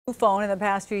Phone in the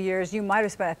past few years, you might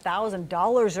have spent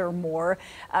 $1,000 or more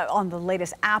on the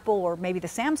latest Apple or maybe the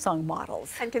Samsung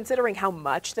models. And considering how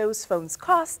much those phones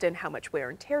cost and how much wear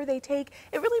and tear they take,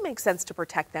 it really makes sense to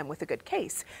protect them with a good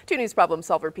case. 2 News problem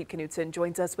solver Pete Knutson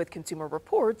joins us with Consumer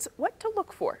Reports what to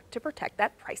look for to protect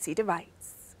that pricey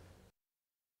device.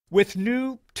 With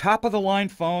new, top-of-the-line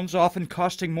phones often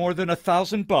costing more than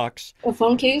 $1,000, a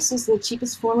phone case is the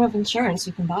cheapest form of insurance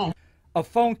you can buy. A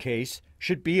phone case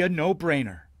should be a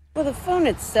no-brainer. Well, the phone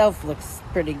itself looks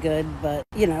pretty good, but,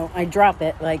 I drop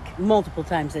it like multiple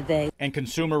times a day. And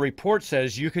Consumer Report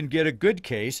says you can get a good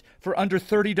case for under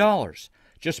 $30.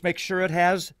 Just make sure it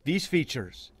has these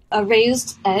features. A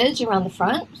raised edge around the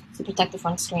front to protect the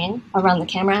front screen. Around the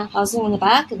camera housing in the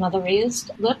back, another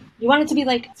raised lip. You want it to be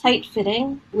tight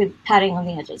fitting with padding on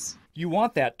the edges. You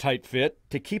want that tight fit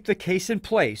to keep the case in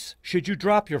place should you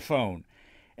drop your phone.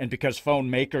 And because phone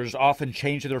makers often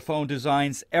change their phone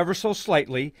designs ever so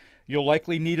slightly, you'll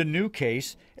likely need a new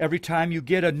case every time you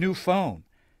get a new phone.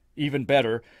 Even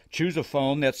better, choose a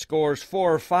phone that scores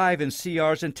 4 or 5 in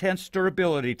CR's intense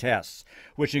durability tests,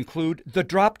 which include the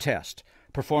drop test,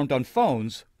 performed on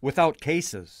phones without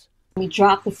cases. We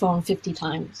drop the phone 50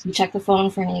 times. We check the phone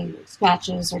for any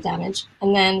scratches or damage,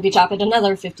 and then we drop it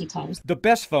another 50 times. The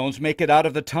best phones make it out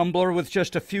of the tumbler with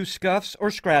just a few scuffs or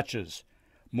scratches.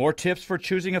 More tips for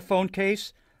choosing a phone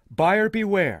case? Buyer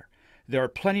beware. There are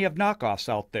plenty of knockoffs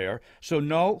out there, so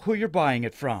know who you're buying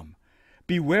it from.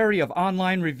 Be wary of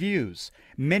online reviews.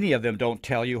 Many of them don't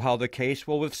tell you how the case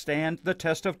will withstand the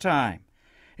test of time.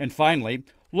 And finally,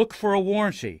 look for a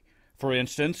warranty. For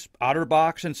instance,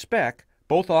 OtterBox and Spec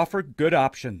both offer good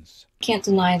options. Can't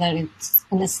deny that it's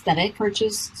an aesthetic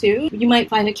purchase too. You might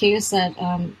find a case that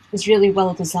is really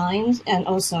well designed and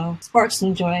also sparks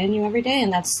some joy in you every day,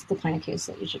 and that's the kind of case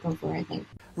that you should go for, I think.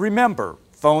 Remember,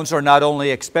 phones are not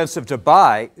only expensive to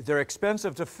buy, they're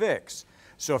expensive to fix.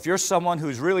 So if you're someone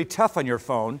who's really tough on your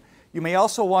phone, you may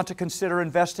also want to consider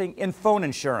investing in phone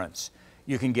insurance.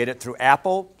 You can get it through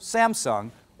Apple,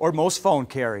 Samsung, or most phone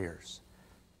carriers.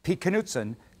 Pete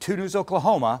Knutson, 2 News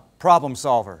Oklahoma, Problem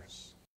Solvers.